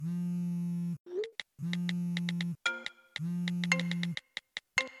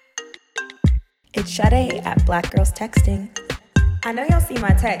It's Sade at Black Girls Texting. I know y'all see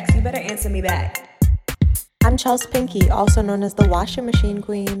my text. You better answer me back. I'm Chelsea Pinky, also known as the washing machine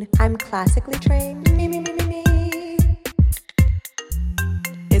queen. I'm classically trained. Me.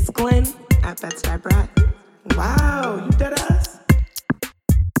 It's Glenn at Bed-Stuy Brat. Wow, you dead ass?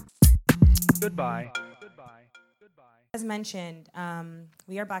 Goodbye. As mentioned,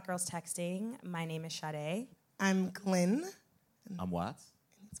 we are Black Girls Texting. My name is Sade. I'm Glenn. I'm Watts.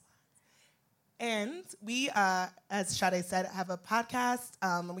 And we, as Sade said, have a podcast.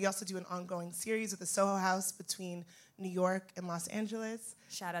 And we also do an ongoing series with the Soho House between New York and Los Angeles.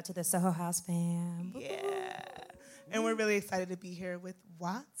 Shout out to the Soho House fam. Yeah. And we're really excited to be here with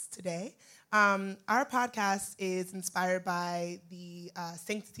Watts today. Our podcast is inspired by the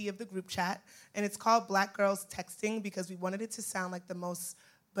sanctity of the group chat, and it's called Black Girls Texting because we wanted it to sound like the most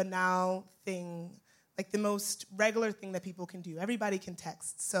banal thing, like the most regular thing that people can do. Everybody can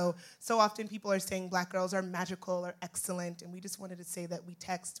text. So often people are saying Black girls are magical or excellent, and we just wanted to say that we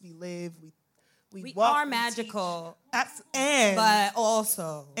text, we live, we walk, are we magical, but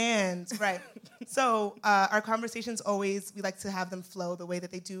also. Right. So our conversations always, we like to have them flow the way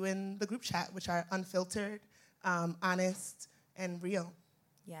that they do in the group chat, which are unfiltered, honest, and real.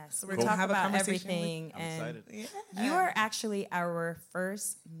 Yes, So we're we're talking gonna have a about conversation everything. I'm And excited. you are actually our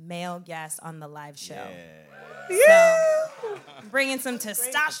first male guest on the live show. Yeah. So bringing some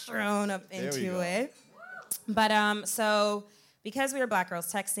testosterone up There we into go. it. But so because we are Black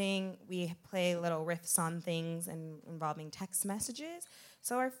Girls Texting, we play little riffs on things and involving text messages.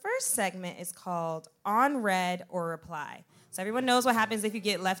 So our first segment is called On Read or Reply. So everyone knows what happens if you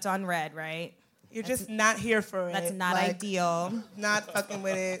get left on read, right? You're just not here for it. That's not like, ideal. Not fucking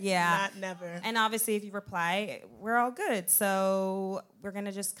with it. Yeah. Not never. And obviously, if you reply, we're all good. So we're going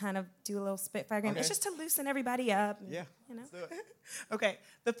to just kind of do a little spitfire game. Okay. It's just to loosen everybody up. Yeah. You know? Let's do it. Okay.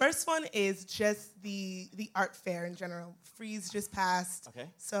 The first one is just the art fair in general. Freeze just passed. Okay.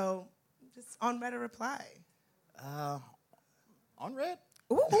 So just on Reddit reply. On red?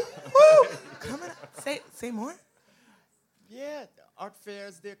 Ooh. Come on. Say more. Yeah, art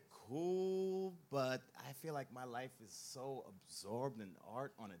fairs, they're cool, but I feel like my life is so absorbed in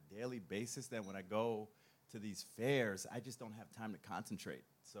art on a daily basis that when I go to these fairs, I just don't have time to concentrate.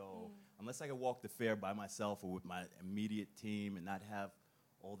 So unless I can walk the fair by myself or with my immediate team and not have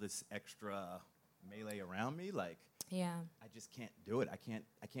all this extra melee around me, like Yeah. I just can't do it. I can't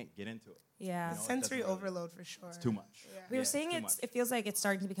get into it. Yeah. You know, it Sensory doesn't really- overload for sure. It's too much. Yeah. We were Yeah, saying too it much. feels like it's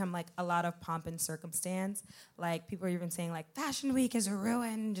starting to become like a lot of pomp and circumstance. Like people are even saying like Fashion Week is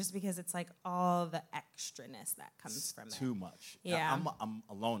ruined just because it's like all the extraness that comes from it. Too much. Yeah. I'm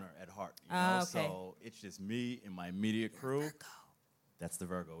a loner at heart. You Ah, know? okay. So it's just me and my immediate crew. That's the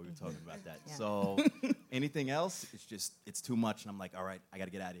Virgo. We were talking about that. Yeah. So anything else, it's too much. And I'm like, all right, I got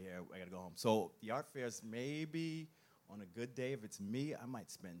to get out of here. I got to go home. So the art fairs, maybe on a good day, if it's me, I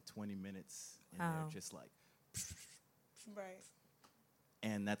might spend 20 minutes in there Wow. just like, Right.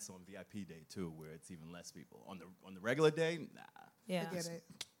 and that's on VIP day too, where it's even less people. On the regular day, nah, Yeah. I get it.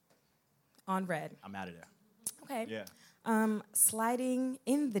 On red. I'm out of there. Okay. Yeah. Sliding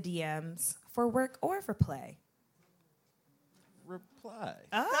in the DMs for work or for play. Reply.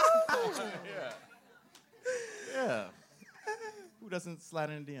 Oh. Yeah. Who doesn't slide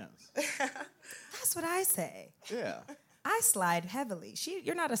in the DMs? That's what I say. Yeah. I slide heavily.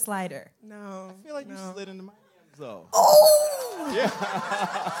 You're not a slider. No. I feel like you slid into my DMs though.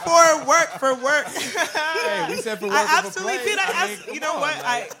 For work. Hey, we said for work. I and for absolutely play. did. I mean, You come know on, what?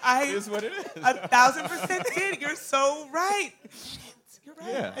 like, I it is what it is. 1,000% did. You're so right. Shit, you're right.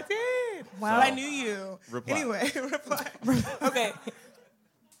 Yeah. I did. Wow. But I knew you. Reply. Anyway, reply. Okay.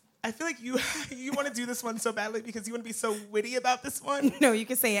 I feel like you want to do this one so badly because you want to be so witty about this one. No, you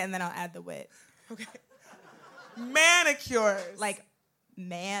can say it and then I'll add the wit. Okay. Manicures. Like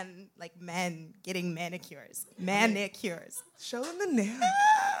men getting manicures. Manicures. Show them the nail.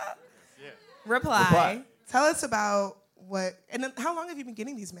 Reply. Tell us about what, and then how long have you been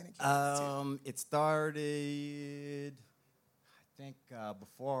getting these manicures? It started, I think,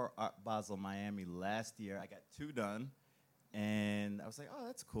 before Art Basel Miami last year. I got 2 done. And I was like, oh,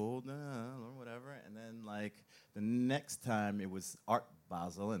 that's cool, whatever. And then, like, the next time it was Art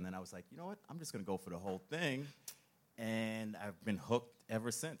Basel, and then I was like, you know what? I'm just going to go for the whole thing. And I've been hooked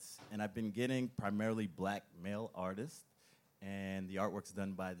ever since. And I've been getting primarily black male artists. And the artwork's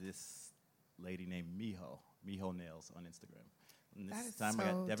done by this lady named Miho Nails on Instagram. And That this is time I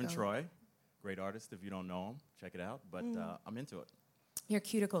so got Devin dope. Troy, great artist. If you don't know him, check it out. But I'm into it. Your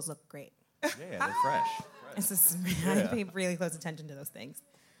cuticles look great. Yeah, they're fresh. It's just, I pay really close attention to those things.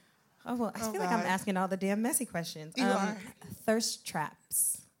 Oh, well, I feel like I'm God. asking all the damn messy questions. You are. Thirst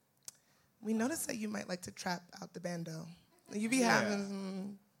traps. We noticed that you might like to trap out the bando. You be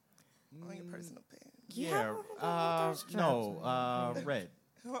having some on your personal page. Yeah. Red.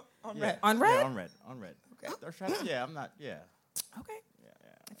 On Yeah. red. On red? Yeah, on red. Okay. Thirst traps? Yeah, I'm not. Yeah. Okay. Yeah.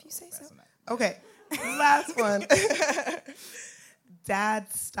 If you say so. Passing that. Okay. Last one.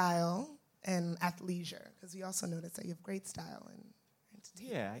 Dad style and athleisure, because we also noticed that you have great style and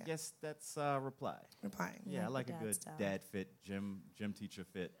entertainment. Yeah, I guess that's reply. Replying. Yeah, I like a dad good style. dad fit, gym teacher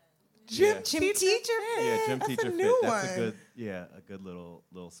fit. Gym Yeah. Gym teacher? Yeah, gym That's teacher a fit. new That's one. a good. Yeah, a good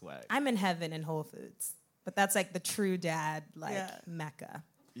little swag. I'm in heaven in Whole Foods. But that's like the true dad, like Yeah. Mecca.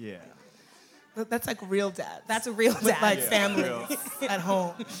 Yeah. That's like real dad. That's a real with dad. like Yeah, family real. at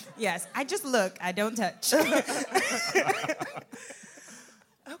home. Yes, I just look, I don't touch.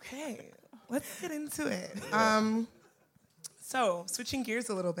 Okay, let's get into it. So, switching gears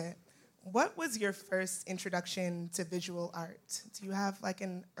a little bit, what was your first introduction to visual art? Do you have like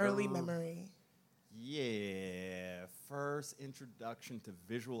an early memory? Yeah, first introduction to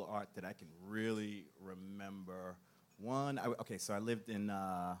visual art that I can really remember. So I lived in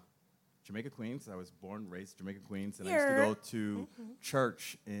Jamaica, Queens. I was born and raised Jamaica, Queens, and I used to go to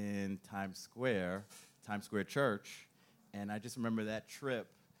church in Times Square Church, and I just remember that trip.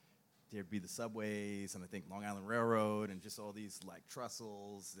 There'd be the subways, and I think Long Island Railroad, and just all these like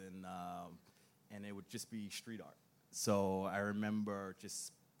trestles, and it would just be street art. So I remember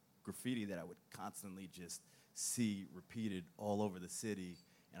just graffiti that I would constantly just see repeated all over the city.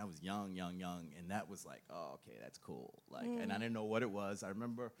 And I was young, and that was like, oh, okay, that's cool. Like, and I didn't know what it was. I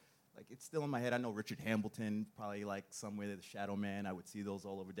remember, like, it's still in my head. I know Richard Hambleton, probably like somewhere the Shadow Man. I would see those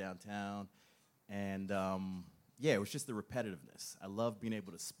all over downtown, and yeah, it was just the repetitiveness. I love being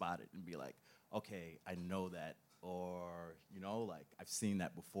able to spot it and be like, okay, I know that, or like I've seen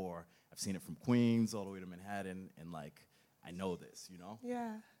that before. I've seen it from Queens all the way to Manhattan, and like I know this,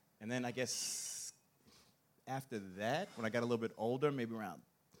 Yeah. And then I guess after that, when I got a little bit older, maybe around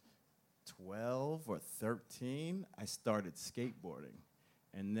 12 or 13, I started skateboarding.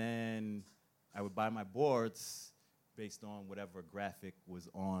 And then I would buy my boards based on whatever graphic was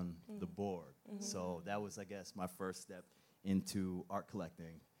on the board. So that was, I guess, my first step into art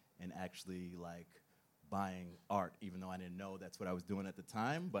collecting and actually like buying art, even though I didn't know that's what I was doing at the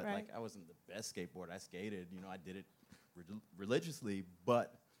time. But Right. like I wasn't the best skateboarder. I skated, I did it religiously,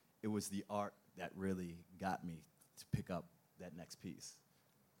 but it was the art that really got me to pick up that next piece.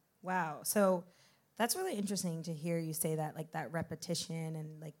 Wow. So that's really interesting to hear you say that, like that repetition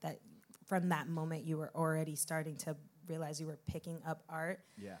and like that from that moment you were already starting to realize you were picking up art.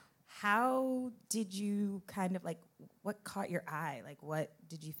 Yeah. How did you kind of like, what caught your eye? Like what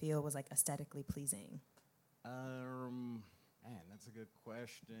did you feel was like aesthetically pleasing? Man, that's a good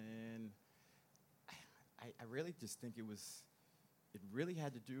question. I really just think it really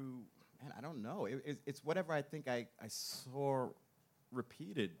had to do, man, I don't know. It's whatever I think I saw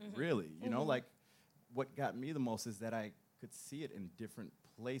repeated, really. Like what got me the most is that I could see it in different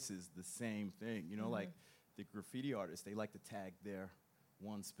places, the same thing. Like the graffiti artists, they like to tag their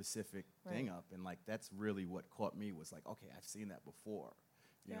one specific thing up. And like that's really what caught me was like, okay, I've seen that before.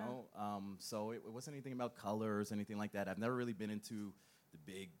 You know? So it wasn't anything about colors, anything like that. I've never really been into the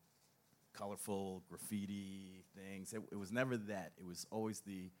big colorful graffiti things. It was never that. It was always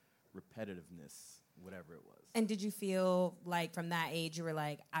the repetitiveness, whatever it was. And did you feel like from that age you were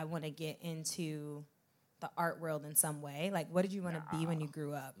like, I want to get into the art world in some way? Like what did you want to be when you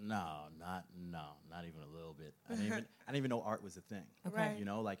grew up? No, not even a little bit. I didn't even know art was a thing. Okay.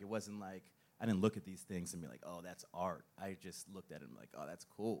 Right. Like it wasn't like I didn't look at these things and be like, oh, that's art. I just looked at it and like, oh, that's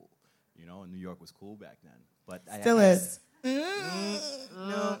cool. And New York was cool back then. But Still is.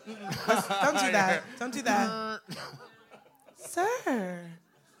 No. Don't do that. Don't do that. Sir.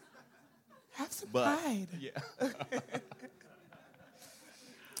 Have some pride. Yeah.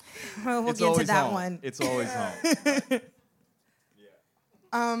 We'll It's get to always that home. one. It's always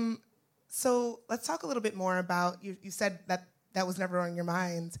home. So let's talk a little bit more about, you said that was never on your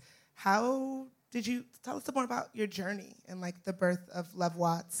mind. How did you, tell us more about your journey and like the birth of Love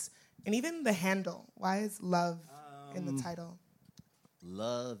Watts and even the handle. Why is love in the title?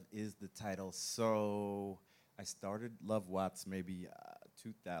 Love is the title. So I started Love Watts maybe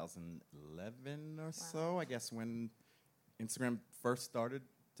 2011 or so, I guess, when Instagram first started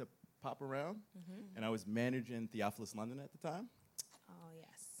to pop around. And I was managing Theophilus London at the time. Oh,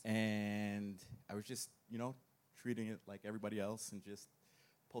 yes. And I was just, treating it like everybody else and just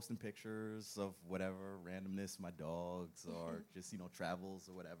posting pictures of whatever, randomness, my dogs, or just, travels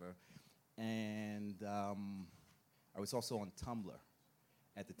or whatever. And I was also on Tumblr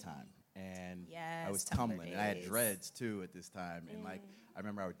at the time. and Yes, I was Tumblr tumbling, and I had days. dreads too at this time, and like I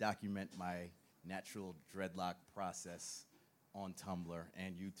remember I would document my natural dreadlock process on Tumblr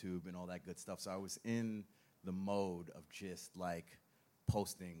and YouTube and all that good stuff. So I was in the mode of just like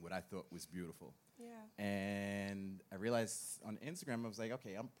posting what I thought was beautiful. Yeah. And I realized on Instagram, I was like,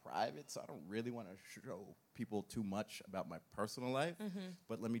 okay, I'm private, so I don't really want to show people too much about my personal life.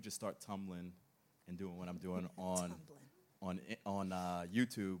 But let me just start tumbling and doing what I'm doing on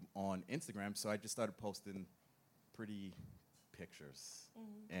YouTube, on Instagram. So I just started posting pretty pictures.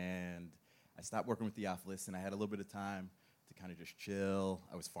 And I stopped working with Theophilus, and I had a little bit of time to kind of just chill.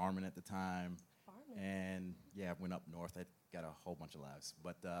 I was farming at the time. And yeah, I went up north. I got a whole bunch of lives.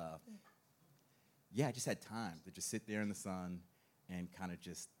 But yeah, I just had time to just sit there in the sun and kind of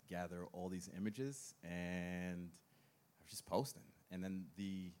just gather all these images, and I was just posting. And then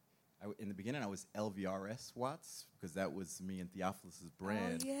in the beginning, I was LVRS Watts, because that was me and Theophilus'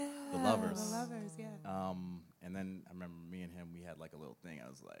 brand, The Lovers. The Lovers, yeah. And then I remember me and him, we had like a little thing. I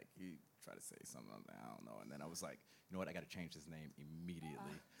was like, he tried to say something, I don't know. And then I was like, you know what, I got to change his name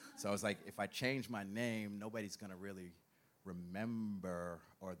immediately. So I was like, if I change my name, nobody's going to really remember,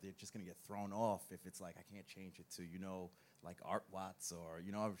 or they're just going to get thrown off if it's like I can't change it to, like Art Watts, or,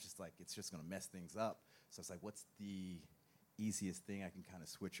 I was just like, it's just going to mess things up. So it's like, what's the easiest thing I can kind of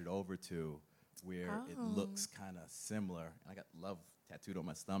switch it over to where it looks kind of similar? And I got love tattooed on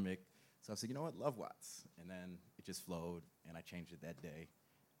my stomach. So I said, you know what, Love Watts. And then it just flowed, and I changed it that day,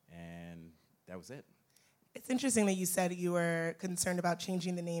 and that was it. It's interesting that you said you were concerned about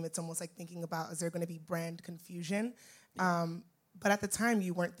changing the name. It's almost like thinking about, is there going to be brand confusion? But at the time,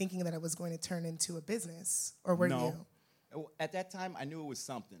 you weren't thinking that it was going to turn into a business, or were you? No. At that time, I knew it was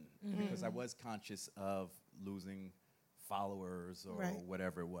something, because I was conscious of losing followers or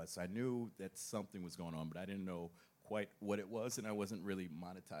whatever it was. So I knew that something was going on, but I didn't know quite what it was, and I wasn't really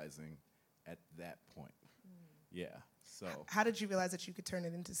monetizing at that point. Yeah. So How did you realize that you could turn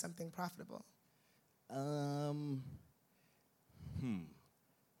it into something profitable? I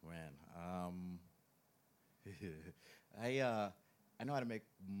know how to make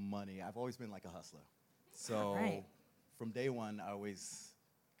money. I've always been like a hustler. So from day one, I always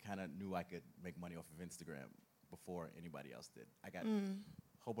kind of knew I could make money off of Instagram before anybody else did. I got a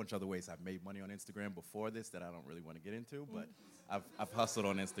whole bunch of other ways I've made money on Instagram before this that I don't really want to get into, but I've hustled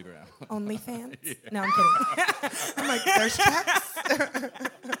on Instagram. OnlyFans? Yeah. No, I'm kidding. I'm like, thirst traps?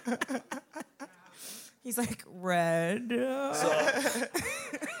 He's like, red.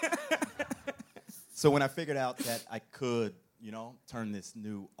 So when I figured out that I could, turn this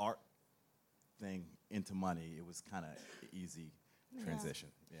new art thing into money, it was kind of an easy transition.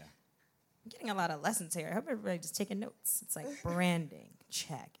 Yeah. I'm getting a lot of lessons here. I hope everybody's just taking notes. It's like branding,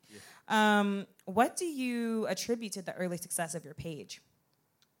 check. Yeah. What do you attribute to the early success of your page?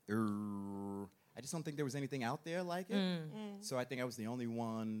 I just don't think there was anything out there like it. So I think I was the only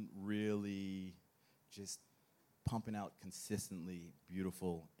one really just pumping out consistently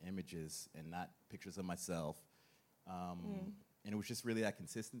beautiful images and not pictures of myself. And it was just really that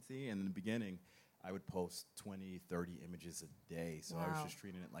consistency. And in the beginning, I would post 20, 30 images a day. So I was just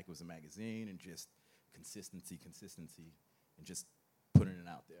treating it like it was a magazine, and just consistency, and just putting it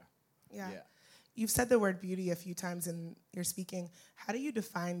out there. Yeah. You've said the word beauty a few times in your speaking. How do you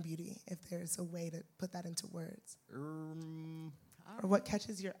define beauty, if there's a way to put that into words? Or what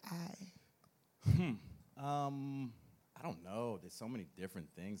catches your eye? I don't know. There's so many different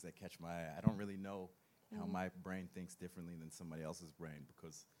things that catch my eye. I don't really know how my brain thinks differently than somebody else's brain,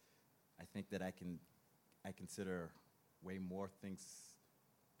 because I think that I consider way more things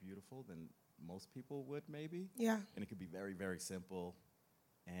beautiful than most people would, maybe. Yeah. And it could be very, very simple.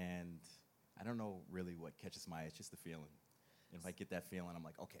 And I don't know really what catches my eye. It's just the feeling. And if I get that feeling, I'm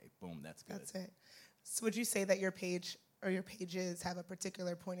like, okay, boom, that's good. That's it. So would you say that your page or your pages have a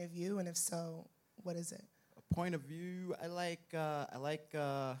particular point of view? And if so, what is it? A point of view, I like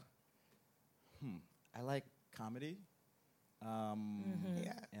comedy.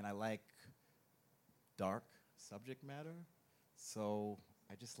 Yeah. And I like dark subject matter. So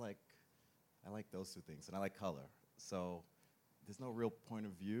I like those two things. And I like color. So there's no real point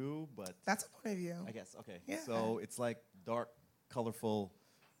of view, but That's a point of view. I guess, okay. Yeah. So it's like dark, colorful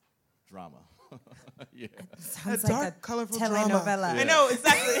drama. Yeah. Sounds A like dark, a colorful telenovela. drama. Yeah. I know,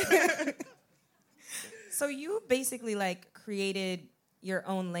 exactly. So you basically created your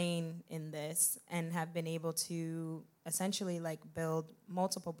own lane in this and have been able to essentially build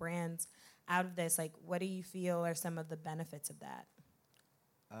multiple brands out of this. What do you feel are some of the benefits of that?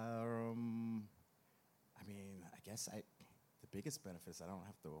 I guess the biggest benefit is I don't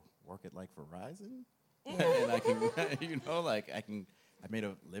have to work at Verizon. And I can, I can I made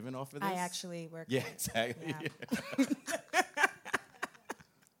a living off of this. I actually work. Yeah, exactly. Yeah.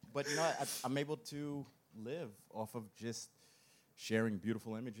 But I'm able to live off of just sharing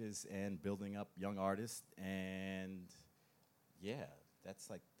beautiful images and building up young artists. And yeah, that's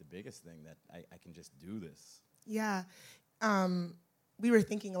like the biggest thing, that I can just do this. Yeah. We were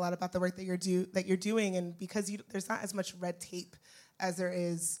thinking a lot about the work that you're doing, and because there's not as much red tape as there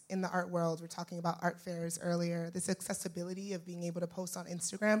is in the art world. We're talking about art fairs earlier. This accessibility of being able to post on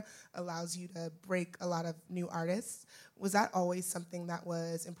Instagram allows you to break a lot of new artists. Was that always something that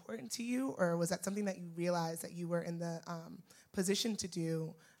was important to you, or was that something that you realized that you were in the position to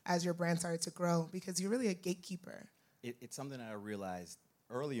do as your brand started to grow? Because you're really a gatekeeper. It's something that I realized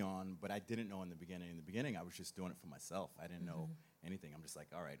early on, but I didn't know in the beginning. In the beginning, I was just doing it for myself. I didn't know anything. I'm just like,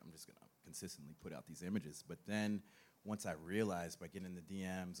 all right, I'm just going to consistently put out these images. But then once I realized, by getting the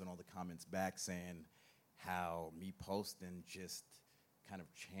DMs and all the comments back saying how me posting just kind of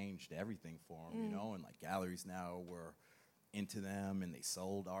changed everything for them, you know, and like galleries now were into them and they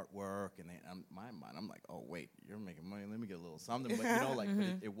sold artwork, and in my mind, I'm like, oh, wait, you're making money, let me get a little something. But, you know, like,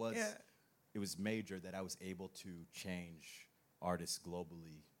 but it was major that I was able to change artists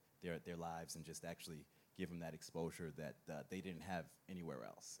globally, their lives, and just actually give them that exposure that they didn't have anywhere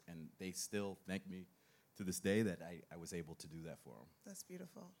else. And they still thank me to this day that I was able to do that for them. That's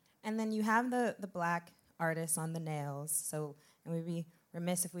beautiful. And then you have the Black artists on the nails. So, and we'd be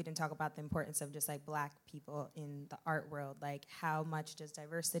remiss if we didn't talk about the importance of just like Black people in the art world. Like, how much does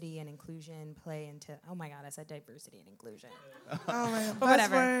diversity and inclusion play into? Oh my God, I said diversity and inclusion. Oh my God, but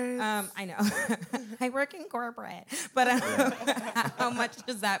whatever. I know. I work in corporate, but how much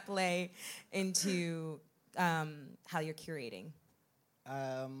does that play into how you're curating?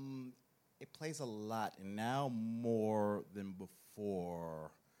 It plays a lot, and now more than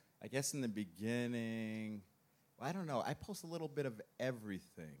before. I guess in the beginning, I don't know, I post a little bit of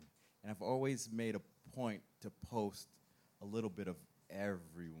everything, and I've always made a point to post a little bit of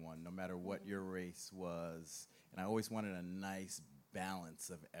everyone, no matter what your race was, and I always wanted a nice balance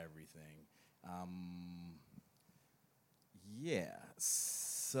of everything.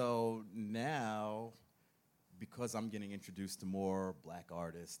 So now, because I'm getting introduced to more Black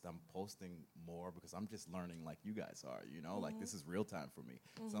artists, I'm posting more because I'm just learning like you guys are, you know? Like, this is real time for me.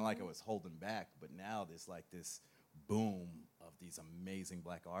 It's not like I was holding back, but now there's like this boom of these amazing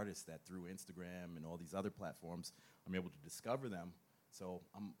Black artists that through Instagram and all these other platforms, I'm able to discover them. So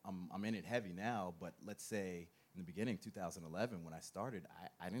I'm in it heavy now, but let's say in the beginning, 2011, when I started,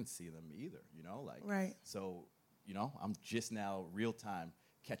 I didn't see them either, you know? Like, right. So, you know, I'm just now real time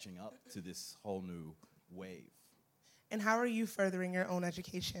catching up to this whole new wave. And how are you furthering your own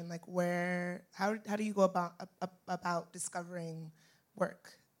education? Like, how do you go about discovering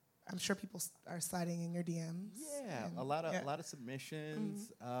work? I'm sure people are sliding in your DMs. Yeah, a lot of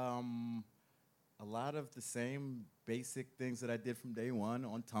submissions, a lot of the same basic things that I did from day one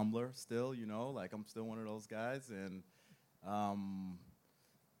on Tumblr. Still, you know, like I'm still one of those guys, and a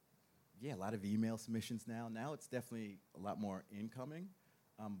lot of email submissions now. Now it's definitely a lot more incoming.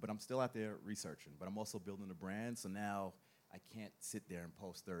 But I'm still out there researching. But I'm also building a brand, so now I can't sit there and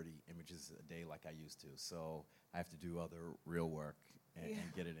post 30 images a day like I used to. So I have to do other real work and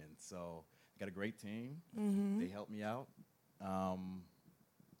get it in. So I got a great team. They help me out.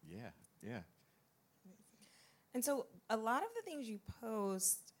 Yeah. And so a lot of the things you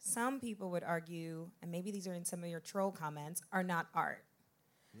post, some people would argue, and maybe these are in some of your troll comments, are not art.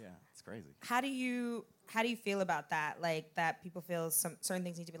 Yeah, it's crazy. How do you feel about that? Like, that people feel certain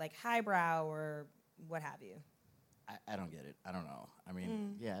things need to be like highbrow or what have you? I don't get it. I don't know. I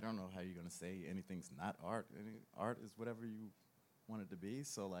mean, I don't know how you're going to say anything's not art. Art is whatever you want it to be.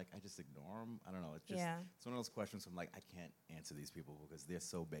 So, like, I just ignore them. I don't know. It's just it's one of those questions I'm like, I can't answer these people because they're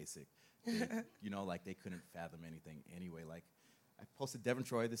so basic. They, you know, like, they couldn't fathom anything anyway. Like, I posted Devin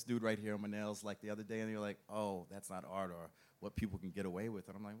Troy, this dude right here on my nails, like, the other day, and they were like, oh, that's not art, or what people can get away with.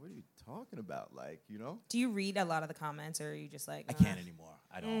 And I'm like, what are you talking about? Like, you know? Do you read a lot of the comments, or are you just like... I can't anymore.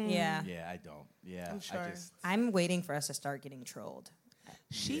 I don't. Yeah. Yeah, I don't. Yeah. I'm sure. I'm waiting for us to start getting trolled.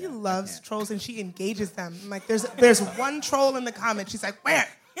 She loves trolls, and she engages them. I'm like, there's one troll in the comments. She's like, where?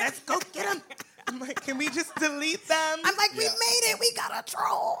 Let's go get him. I'm like, can we just delete them? I'm like, we made it. We got a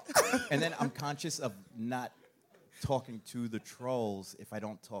troll. And then I'm conscious of not talking to the trolls if I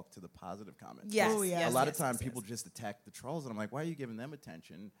don't talk to the positive comments. Yes. Oh, yeah. A lot of time people just attack the trolls, and I'm like, why are you giving them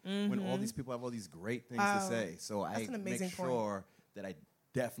attention when all these people have all these great things to say? So I make sure that I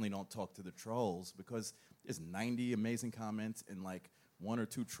definitely don't talk to the trolls, because there's 90 amazing comments and like 1 or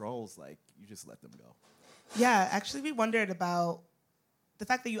 2 trolls, like, you just let them go. Yeah, actually, we wondered about the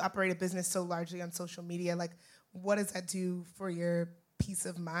fact that you operate a business so largely on social media. Like, what does that do for your peace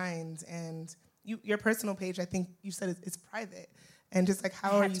of mind. And your personal page, I think you said it's private. And just like,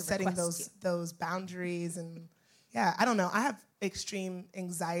 how are you setting those boundaries? And yeah, I don't know. I have extreme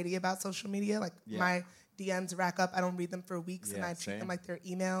anxiety about social media. Like my DMs rack up. I don't read them for weeks, and I treat them like they're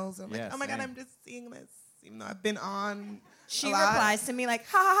emails. And I'm like, oh my God, I'm just seeing this, even though I've been on. She replies to me like,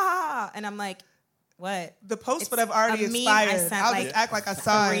 ha ha ha, and I'm like, what? The post would have already expired. I'll just act like I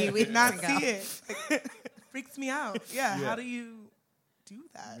saw it, did not see it. It freaks me out. Yeah, how do you do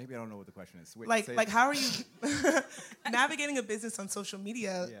that? Maybe I don't know what the question is. Wait, like how are you navigating a business on social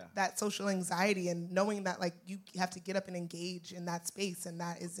media, that social anxiety, and knowing that like you have to get up and engage in that space, and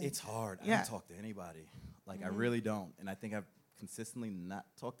that isn't... It's hard. I don't talk to anybody. Like, I really don't. And I think I've consistently not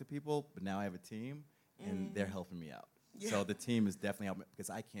talked to people, but now I have a team, and they're helping me out. Yeah. So the team is definitely helping, because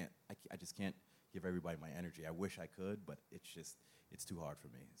I just can't give everybody my energy. I wish I could, but it's too hard for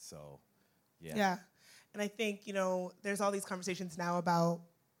me. So, yeah. Yeah. And I think, there's all these conversations now about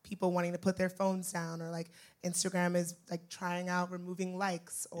people wanting to put their phones down, or like Instagram is like trying out removing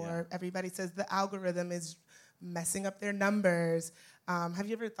likes, or everybody says the algorithm is messing up their numbers. Have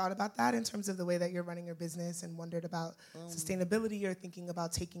you ever thought about that in terms of the way that you're running your business, and wondered about sustainability, or thinking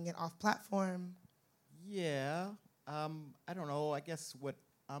about taking it off platform? Yeah. I don't know. I guess what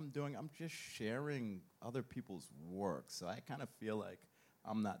I'm doing, I'm just sharing other people's work. So I kind of feel like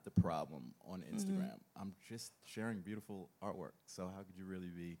I'm not the problem on Instagram. I'm just sharing beautiful artwork. So how could you really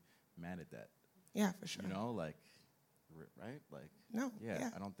be mad at that? Yeah, for sure. Like, right? Like, no. Yeah.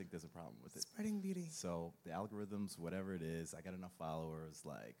 I don't think there's a problem with it. Spreading beauty. So the algorithms, whatever it is, I got enough followers.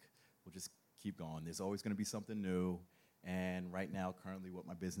 Like, we'll just keep going. There's always going to be something new. And right now, currently, what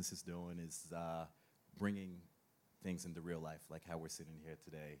my business is doing is bringing things into real life, like how we're sitting here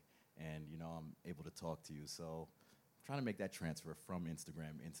today. And, I'm able to talk to you. So I'm trying to make that transfer from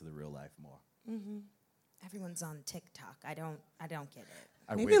Instagram into the real life more. Mm-hmm. Everyone's on TikTok. I don't get it.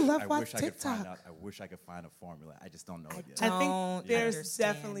 I wish I could find a formula. I just don't know it yet. I think there's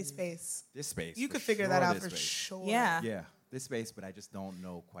definitely space. There's space. You could figure that out for sure. Yeah. Yeah, there's space, but I just don't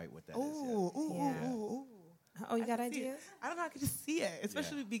know quite what that is yet. Ooh. Oh, you got ideas? I don't know. I could just see it,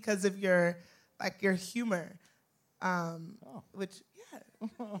 especially because of your humor, which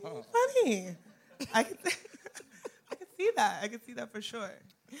funny. I could see that. I could see that for sure.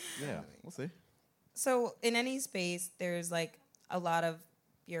 Yeah, we'll see. So in any space, there's like a lot of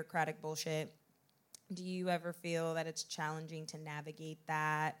bureaucratic bullshit. Do you ever feel that it's challenging to navigate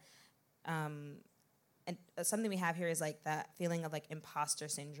that? And something we have here is like that feeling of like imposter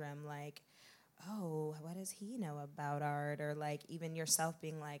syndrome, like, oh, what does he know about art? Or like even yourself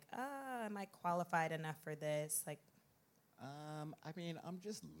being like, am I qualified enough for this? Like, I'm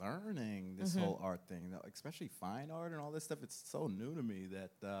just learning this whole art thing, especially fine art and all this stuff. It's so new to me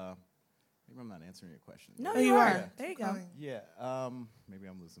that maybe I'm not answering your question. No, you are. Yeah. There you go. Yeah. Maybe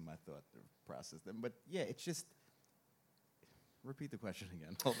I'm losing my thought process then. But yeah, it's just... Repeat the question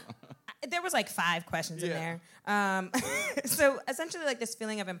again. Hold on. There was like 5 questions in there. So essentially like this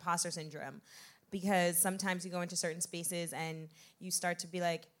feeling of imposter syndrome, because sometimes you go into certain spaces and you start to be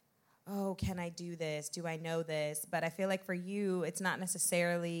like, oh, can I do this? Do I know this? But I feel like for you, it's not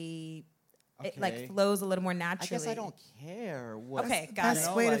necessarily... It like flows a little more naturally. I guess I don't care. Got it.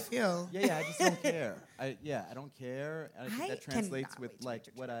 Best way to feel. Yeah, I just don't care. I don't care. And I think that translates with like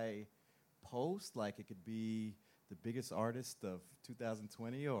what I post. Like it could be the biggest artist of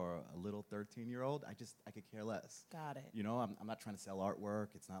 2020 or a little 13-year-old. I could care less. Got it. I'm not trying to sell artwork.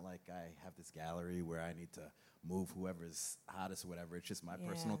 It's not like I have this gallery where I need to move whoever's hottest or whatever. It's just my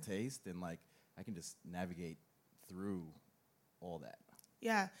personal taste, and like I can just navigate through all that.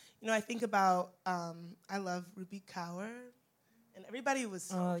 Yeah, I think about, I love Ruby Kaur, and everybody was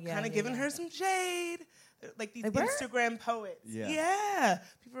kind of giving her some shade, like these Instagram poets. Yeah.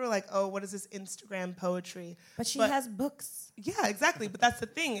 People were like, oh, what is this Instagram poetry? But she has books. Yeah, exactly. But that's the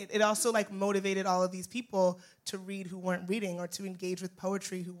thing. It also like motivated all of these people to read who weren't reading, or to engage with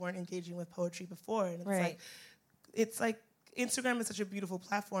poetry who weren't engaging with poetry before. And it's like Instagram is such a beautiful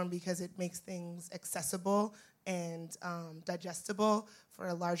platform because it makes things accessible and digestible for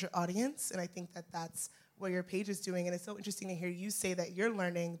a larger audience. And I think that that's what your page is doing. And it's so interesting to hear you say that you're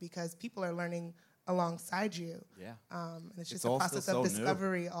learning because people are learning alongside you. Yeah. And it's just a process of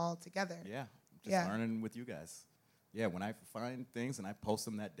discovery all together. Yeah. Just learning with you guys. Yeah, when I find things and I post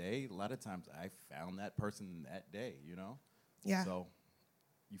them that day, a lot of times I found that person that day, Yeah. So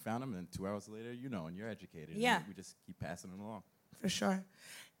you found them, and 2 hours later, and you're educated. Yeah. And we just keep passing them along. For sure.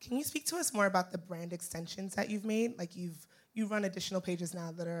 Can you speak to us more about the brand extensions that you've made? Like you run additional pages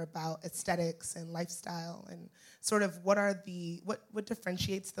now that are about aesthetics and lifestyle, and sort of what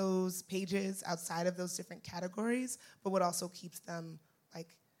differentiates those pages outside of those different categories, but what also keeps them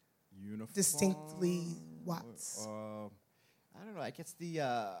like Uniform, distinctly Watts? I don't know. I guess the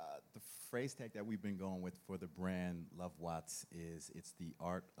phrase tag that we've been going with for the brand Love Watts is it's the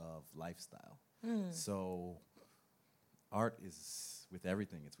art of lifestyle. So art is with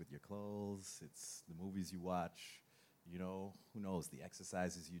everything. It's with your clothes. It's the movies you watch. You know, who knows, the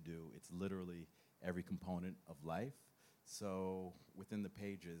exercises you do. It's literally every component of life. So within the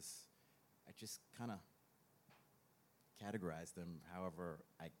pages, I just kind of categorize them however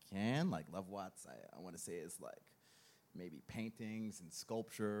I can. Like Love Watts, I want to say is like maybe paintings and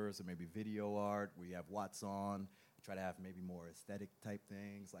sculptures or maybe video art. We have Watts on. I try to have maybe more aesthetic type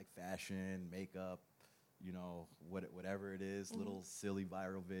things like fashion, makeup, you know, whatever it is, little silly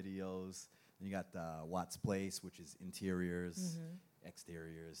viral videos. Then you got Watts Place, which is interiors,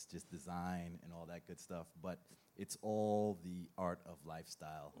 exteriors, just design and all that good stuff. But it's all the art of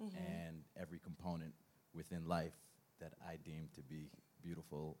lifestyle and every component within life that I deem to be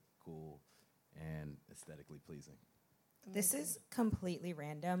beautiful, cool, and aesthetically pleasing. This is completely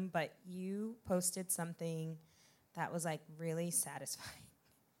random, but you posted something that was like really satisfying.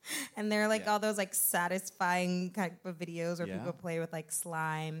 And they're like all those like satisfying type of videos where people play with like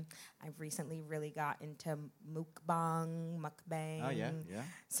slime. I've recently really got into mukbang. Oh yeah.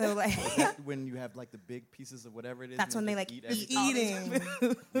 So like when you have like the big pieces of whatever it is. that's when they like eat eating.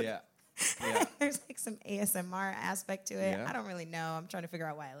 Yeah. There's like some ASMR aspect to it. Yeah. I don't really know. I'm trying to figure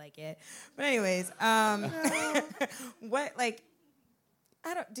out why I like it. But anyways, what like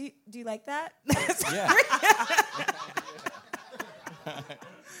I don't do you like that?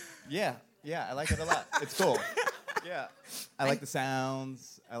 Yeah, I like it a lot. It's cool. Yeah. I like the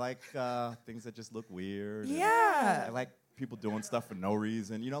sounds. I like things that just look weird. Yeah. I like people doing stuff for no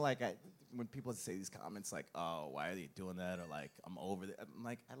reason. You know, like when people say these comments like, oh, why are they doing that? Or like, I'm over it. I'm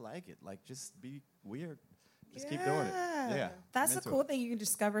like, I like it. Like, just be weird. Just keep doing it. Yeah. That's the cool thing. You can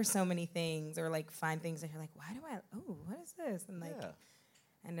discover so many things or like find things that you're like, what is this? And like,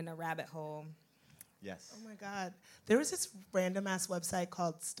 and in a rabbit hole. Yes. Oh my God. There was this random ass website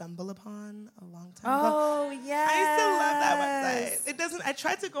called Stumble Upon a long time ago. Oh, yeah. I used to love that website. It doesn't, I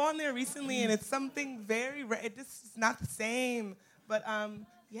tried to go on there recently and it's something very, it just is not the same. But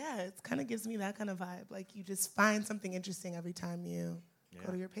yeah, it kind of gives me that kind of vibe. Like you just find something interesting every time you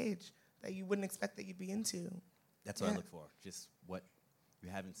go to your page that you wouldn't expect that you'd be into. That's what I look for. Just what you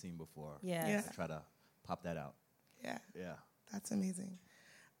haven't seen before. Yeah. I try to pop that out. Yeah. Yeah. That's amazing.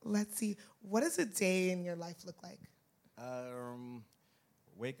 Let's see. What does a day in your life look like?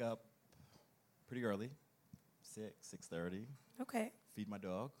 Wake up pretty early, 6:30. Okay. Feed my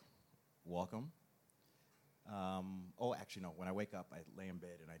dog, walk him. Actually, no. When I wake up, I lay in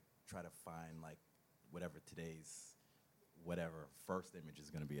bed and I try to find like whatever today's first image is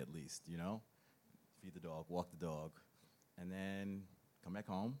going to be at least, you know? Feed the dog, walk the dog, and then come back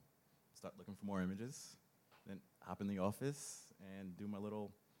home, start looking for more images, then hop in the office and do my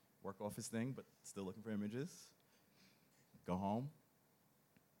little work office thing, but still looking for images. Go home,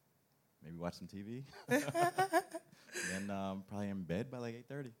 maybe watch some TV. Then probably in bed by like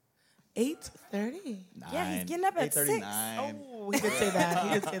 8:30. 8:30? Yeah, he's getting up at 6. 9. Oh, he did say that.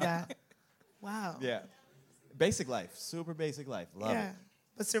 He did say that. Wow. Yeah. Basic life, super basic life. Love it.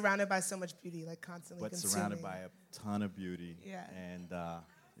 But surrounded by so much beauty, like constantly But consuming. surrounded by a ton of beauty. Yeah. And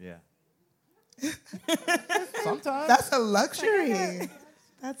sometimes. That's a luxury.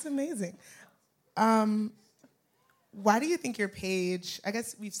 That's amazing. Why do you think your page, I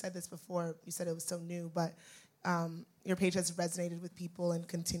guess we've said this before, you said it was so new, but your page has resonated with people and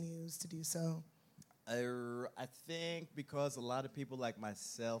continues to do so? I think because a lot of people like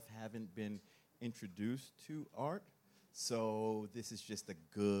myself haven't been introduced to art, so this is just a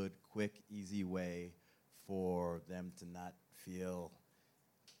good, quick, easy way for them to not feel,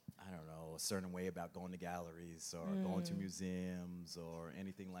 I don't know, a certain way about going to galleries or going to museums or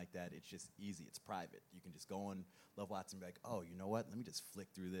anything like that. It's just easy. It's private. You can just go on Love Watts and be like, oh, you know what? Let me just flick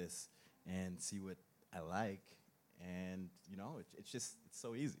through this and see what I like. And, you know, it's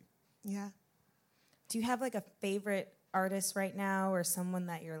so easy. Yeah. Do you have like a favorite artist right now or someone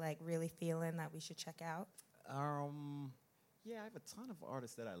that you're like really feeling that we should check out? Yeah, I have a ton of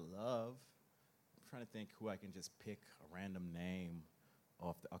artists that I love. I'm trying to think who I can just pick a random name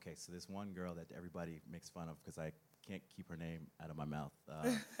off. Okay, so there's one girl that everybody makes fun of because I can't keep her name out of my mouth.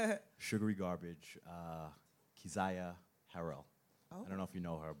 Sugary Garbage, Keziah Harrell. I don't know if you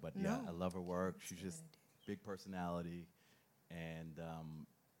know her, but yeah, I love her work. She's just big personality, and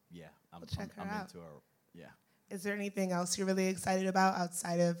I'm into her. Yeah. Is there anything else you're really excited about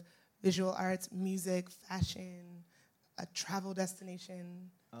outside of visual arts, music, fashion, a travel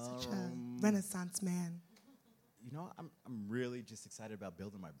destination, such a Renaissance man? I'm really just excited about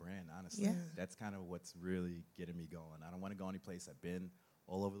building my brand, honestly. Yeah. That's kind of what's really getting me going. I don't want to go any place. I've been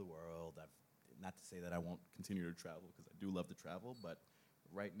all over the world. Not to say that I won't continue to travel, because I do love to travel, but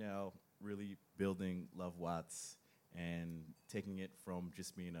right now, really building Love Watts and taking it from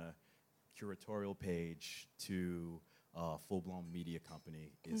just being a curatorial page to a full-blown media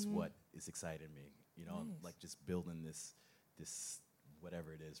company is what is exciting me. Like just building this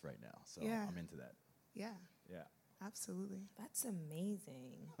whatever it is right now. So Yeah. I'm into that. Yeah, Yeah. absolutely. That's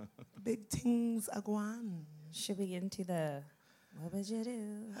amazing. Big things, Aguan. Should we get into the what would you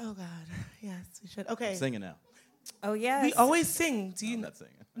do? Oh, God. Yes, we should. Okay. I'm singing now. Oh, yes. We always sing. Do you I'm know? not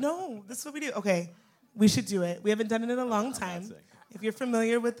singing. No, this is what we do. Okay, we should do it. We haven't done it in a long I'm not time. singing. If you're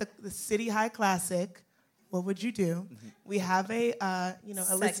familiar with the City High Classic, what would you do? We have a a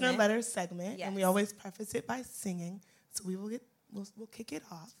listener Segment. letter segment, and we Yes. always preface it by singing. So we'll kick it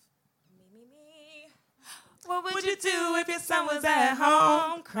off. What Would you do if your son was at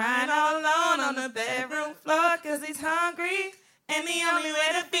home, crying all alone on the bedroom floor 'cause he's hungry? And the only way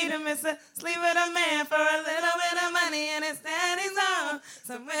to feed him is to sleep with a man for a little bit of money and his daddy's home.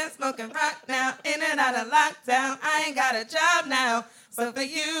 Somewhere smoking rock now, in and out of lockdown. I ain't got a job now. So for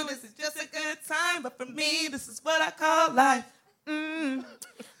you, this is just a good time. But for me, this is what I call life.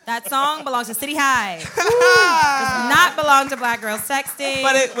 That song belongs to City High. Does not belong to Black Girls Texting.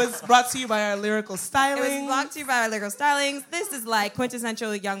 But it was brought to you by our lyrical It styling. was brought to you by our lyrical stylings. This is like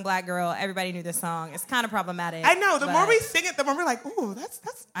quintessential young black girl. Everybody knew this song. It's kind of problematic. I know. The more but we sing it, the more we're like, ooh, that's.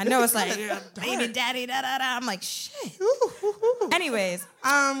 I know it's this like is kinda baby dark. daddy da da da. I'm like shit. Ooh, ooh, ooh. Anyways,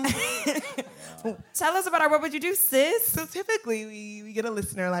 So tell us about our what would you do, sis? typically we get a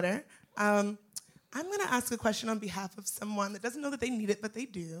listener letter. I'm going to ask a question on behalf of someone that doesn't know that they need it, but they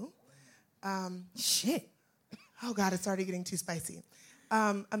do. Shit. Oh, God, it's already getting too spicy.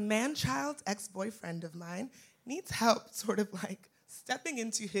 A man-child ex-boyfriend of mine needs help sort of like stepping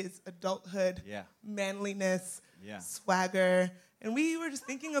into his adulthood, Yeah. manliness, Yeah. swagger. And we were just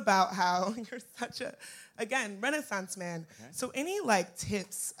thinking about how you're such a, again, Renaissance man. Okay. So any, like,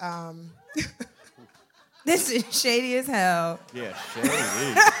 tips? This is shady as hell. Yeah, shady.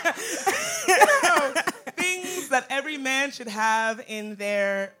 Things that every man should have in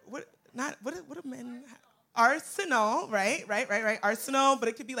their what do men have? Arsenal, right? Arsenal, but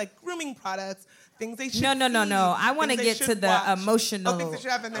it could be like grooming products, things they should No. feed, I want to things they get to should the watch. emotional. Things they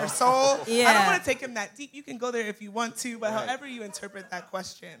should have in their soul. I Yeah. don't want to take him that deep. You can go there if you want to, but Right. however you interpret that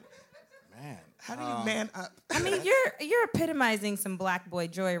question, Man. how do you man up? I mean, you're epitomizing some black boy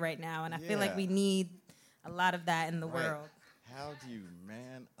joy right now, and I feel like Yeah. we need a lot of that in the Right. world. How do you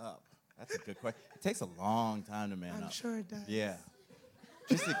man up? That's a good question. It takes a long time to man I'm up. sure it does. Yeah.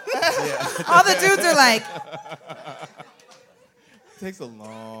 Yeah. All the dudes are like, It takes a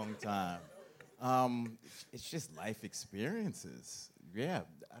long time. It's just life experiences. Yeah.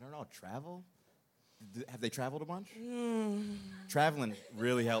 I don't know. Travel? Have they traveled a bunch? Traveling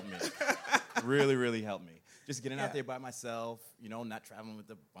really helped me. Really, really helped me. Just getting out there by myself, not traveling with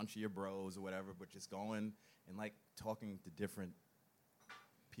a bunch of your bros or whatever, but just going and like talking to different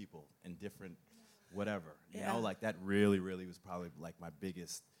people and different whatever. You Yeah. know, like that really, really was probably like my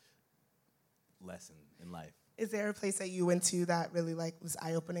biggest lesson in life. Is there a place that you went to that really like was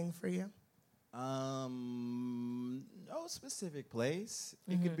eye-opening for you? No specific place.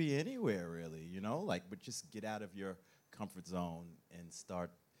 It could be anywhere, really. But just get out of your comfort zone and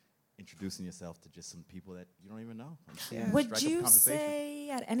start introducing yourself to just some people that you don't even know. Yeah. would Strike up you conversation. say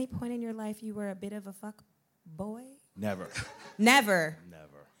at any point in your life you were a bit of a fuck boy? Never, Never. never.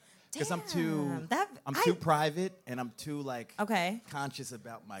 Because I'm too Damn, too private and I'm too like Okay. conscious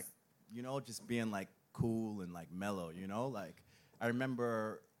about my, just being like cool and like mellow. Like I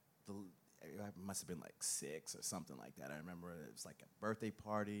remember I must have been like 6 or something like that. I remember it was like a birthday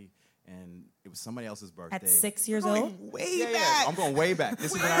party and it was somebody else's birthday. At 6 years Going old? way Yeah, back. I'm going way back.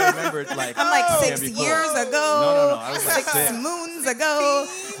 This is when I remembered like I'm like yeah, 6 before. years ago. No. I was like 6 6. moons ago.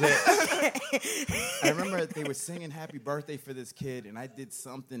 I remember they were singing happy birthday for this kid, and I did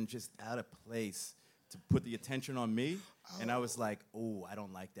something just out of place to put the attention on me. And I was like, oh, I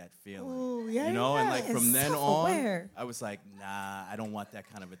don't like that feeling. Ooh, yeah, And like yeah. from then Self-aware. on, I was like, nah, I don't want that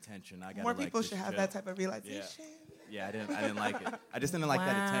kind of attention. I got More people should have that type of realization. Yeah, I didn't like it. I just didn't like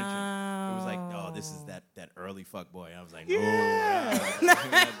that attention. It was like, oh, this is that early fuck boy. I was like, no, Yeah. I'm not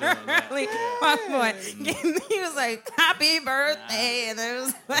doing that. Like, fuck boy. He was like, happy birthday. And it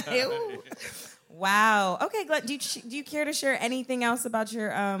was like, ooh. Wow. Okay, Glenn, do you care to share anything else about your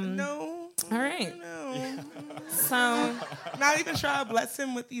No. All right. No. So, Not even try to bless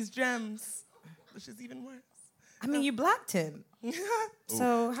him with these gems, which is even worse. I mean, you blocked him.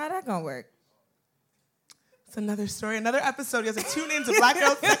 So, how that gonna work? It's another story, another episode. You have to tune in to Black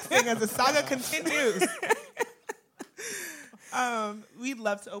Girls Texting as the saga continues. We'd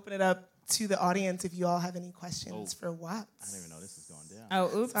love to open it up to the audience if you all have any questions for Watts. I didn't even know this was going down.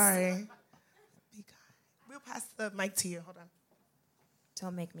 Oh, oops. Sorry. Be kind. We'll pass the mic to you. Hold on.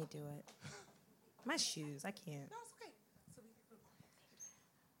 Don't make me do it. My shoes, I can't. No, it's okay.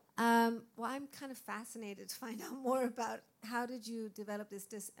 Well, I'm kind of fascinated to find out more about how did you develop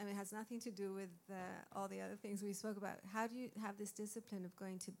this. I mean, it has nothing to do with all the other things we spoke about. How do you have this discipline of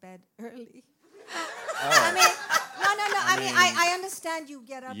going to bed early? I mean, no. I understand you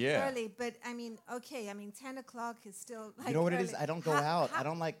get up early, but I mean, okay. I mean, 10 o'clock is still like You know what early. it is? I don't go out. I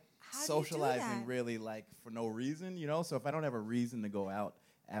don't like how do you do socializing that? really, like, for no reason, you know? So if I don't have a reason to go out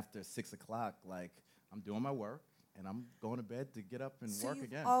after 6 o'clock, like, I'm doing my work, and I'm going to bed to get up and So work you've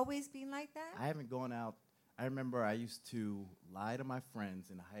again. always been like that? I haven't gone out. I remember I used to lie to my friends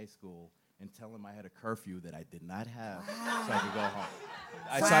in high school and tell them I had a curfew that I did not have so I could go home.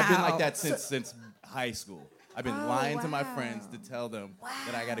 So I've been like that since high school. I've been lying to my friends to tell them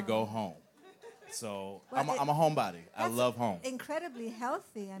that I got to go home. So Well, I'm a homebody. I That's love home. incredibly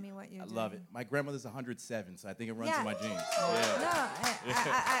healthy. I mean, what you're I doing. love it. My grandmother's 107, so I think it runs Yeah. in my genes. No, Yeah.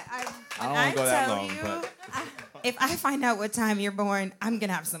 I I don't want to go that tell long, you, but if I find out what time you're born, I'm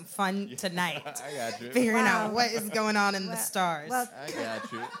gonna have some fun tonight, I got you. figuring Wow. out what is going on in the Well- stars. well, I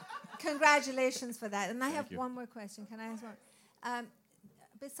got you. congratulations for that. And I have you. one more question. Can I ask one?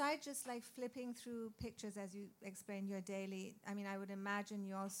 Besides just like flipping through pictures as you explain your daily, I mean, I would imagine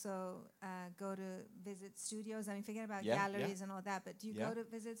you also go to visit studios. I mean, forget about Yeah, galleries yeah. and all that, but do you Yeah. go to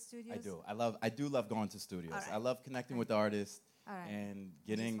visit studios? I do love going to studios. All right. I love connecting with artists All right. and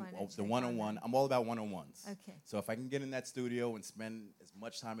getting wanted to the check on one-on-one. that. I'm all about one-on-ones. Okay. So if I can get in that studio and spend as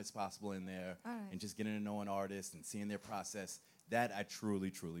much time as possible in there All right. and just getting to know an artist and seeing their process, that I truly,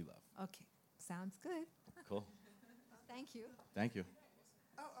 truly love. Okay. Sounds good. Cool. Thank you. Thank you.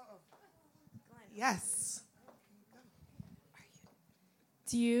 Yes.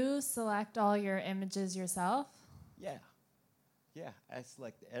 Do you select all your images yourself? Yeah. Yeah, I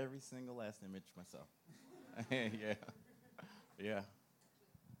select every single last image myself. Yeah. Yeah.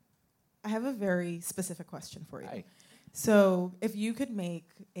 I have a very specific question for you. Hi. So, if you could make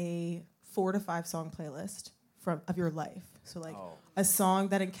a 4 to 5 song playlist of your life, so like Oh. a song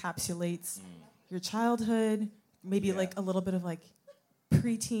that encapsulates your childhood, maybe Yeah. like a little bit of like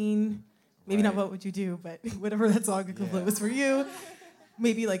preteen, maybe not Right. what would you do, but whatever that song equivalent Yeah. was for you.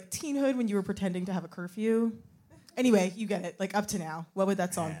 Maybe like teenhood when you were pretending to have a curfew. Anyway, you get it. Like up to now, what would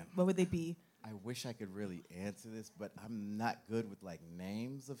that song? Man. What would they be? I wish I could really answer this, but I'm not good with like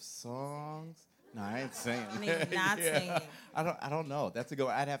names of songs. No, I ain't saying. He's not singing. I don't know. That's a go.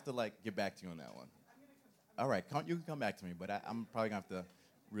 I'd have to like get back to you on that one. All right, you can come back to me, but I'm probably gonna have to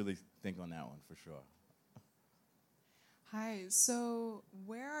really think on that one for sure. Hi. So,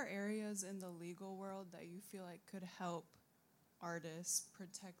 where are areas in the legal world that you feel like could help artists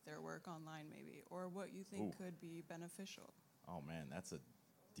protect their work online, maybe, or what you think Ooh. could be beneficial? Oh man, that's a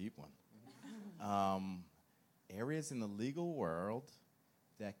deep one. Areas in the legal world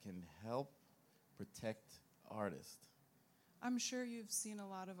that can help protect artists. I'm sure you've seen a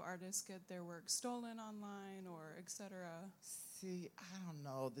lot of artists get their work stolen online or etc. See, I don't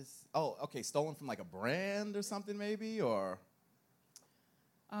know this. Oh, okay, stolen from like a brand or something, maybe, or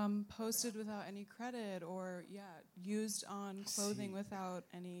Posted without any credit, or used on clothing See. without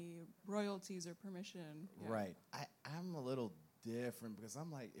any royalties or permission. Yeah. right. I'm a little different because I'm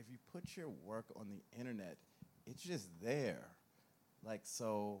like, if you put your work on the internet, it's just there. Like,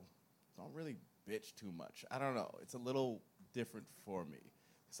 so don't really bitch too much. I don't know. It's a little different for me.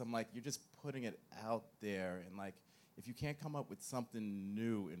 So I'm like, you're just putting it out there, and like, if you can't come up with something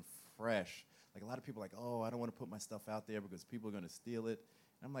new and fresh, like a lot of people are like, oh, I don't want to put my stuff out there because people are going to steal it.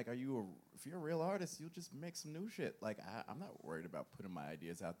 And I'm like, if you're a real artist, you'll just make some new shit. Like, I'm not worried about putting my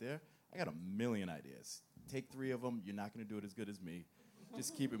ideas out there. I got a million ideas. Take 3 of them. You're not going to do it as good as me.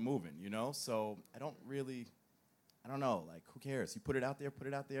 Just keep it moving, you know? So I don't know. Like, who cares? You put it out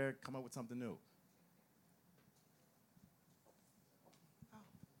there, come up with something new.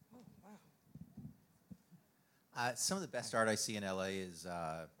 Some of the best art I see in LA is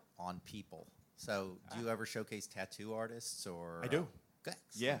on people. So, do you ever showcase tattoo artists or? I do. Excellent.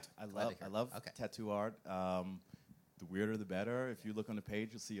 Yeah, Glad to hear. I love Okay. tattoo art. The weirder the better. If you look on the page,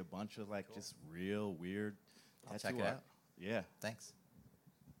 you'll see a bunch of like just real weird I'll tattoo check it art. out. Yeah. Thanks.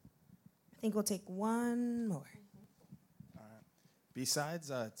 I think we'll take one more.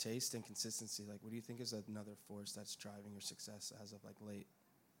 Besides taste and consistency, like, what do you think is another force that's driving your success as of like late?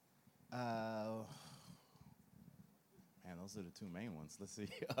 Man, those are the two main ones. Let's see.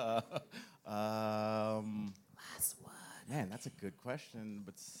 Last one. Man, that's a good question.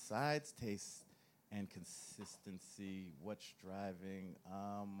 Besides taste and consistency, what's driving?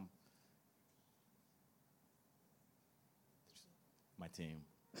 My team.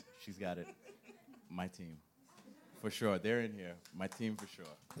 She's got it. My team. For sure. They're in here. My team for sure.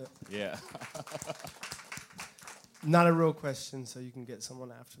 Yeah. Not a real question, so you can get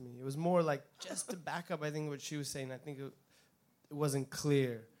someone after me. It was more like just to back up, I think, what she was saying. I think it wasn't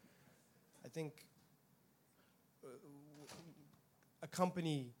clear. I think a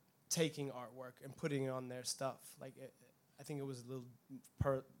company taking artwork and putting it on their stuff, I think it was a little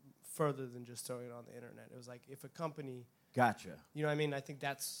further than just throwing it on the internet. It was like if a company... Gotcha. You know what I mean? I think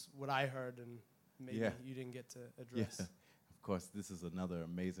that's what I heard, and maybe you didn't get to address. Yeah. Of course, this is another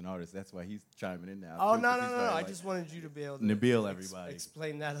amazing artist. That's why he's chiming in now. Oh, too, no. like I just wanted you to be able to Nabil, everybody.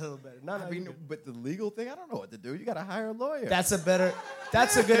 Explain that a little better. No, I mean, but the legal thing, I don't know what to do. You got to hire a lawyer. That's a good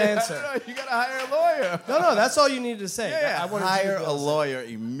answer. You got to hire a lawyer. No, that's all you need to say. Yeah, I wanted hire you to a lawyer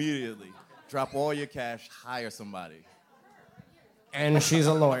immediately. Drop all your cash, hire somebody. And she's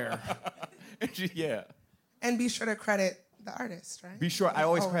a lawyer. Yeah. And be sure to credit the artist, right? Be sure. I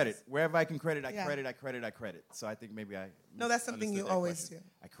always credit. Wherever I can credit, I credit. So I think maybe I No, that's something you always do.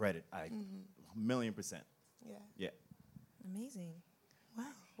 I credit. A million %. Yeah. Yeah. Amazing. Wow.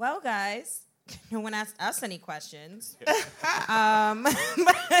 Well, guys, no one asked us any questions.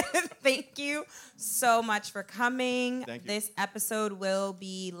 Thank you so much for coming. Thank you. This episode will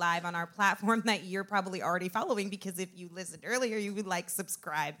be live on our platform that you're probably already following, because if you listened earlier, you would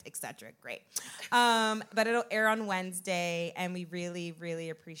subscribed, etc. Great. But it'll air on Wednesday, and we really,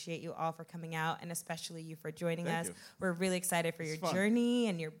 really appreciate you all for coming out, and especially you for joining us. You. We're really excited for your fun. journey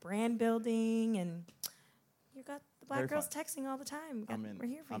and your brand building, and you got the Black Very Girls fun. texting all the time. I'm in. We're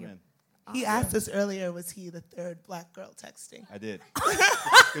here for I'm you. in. He asked us earlier, was he the third Black girl texting? I did.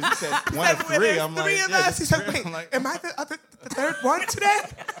 Because you said one of three. I'm like, three of us. He said, wait, am I the third one today?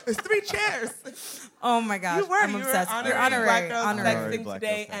 There's 3 chairs. Oh my gosh, I'm obsessed. You're You're honorary Black Girls honorary. Texting Black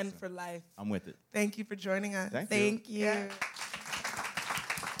today Girls and Texting. for life. I'm with it. Thank you for joining us. Thank you. Yeah.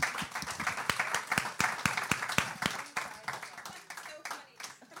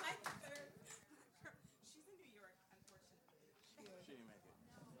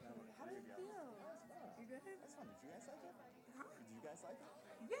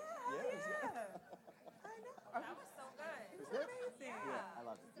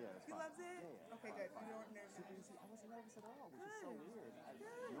 Okay, good. You weren't nervous. I wasn't nervous at all, which is so weird.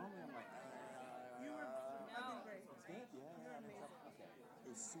 Normally I'm like, You were great. good? Yeah. Okay. It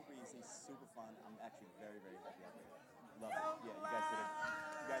was super easy, super fun. I'm actually very, very happy I did it. Love it. Yeah, you guys did a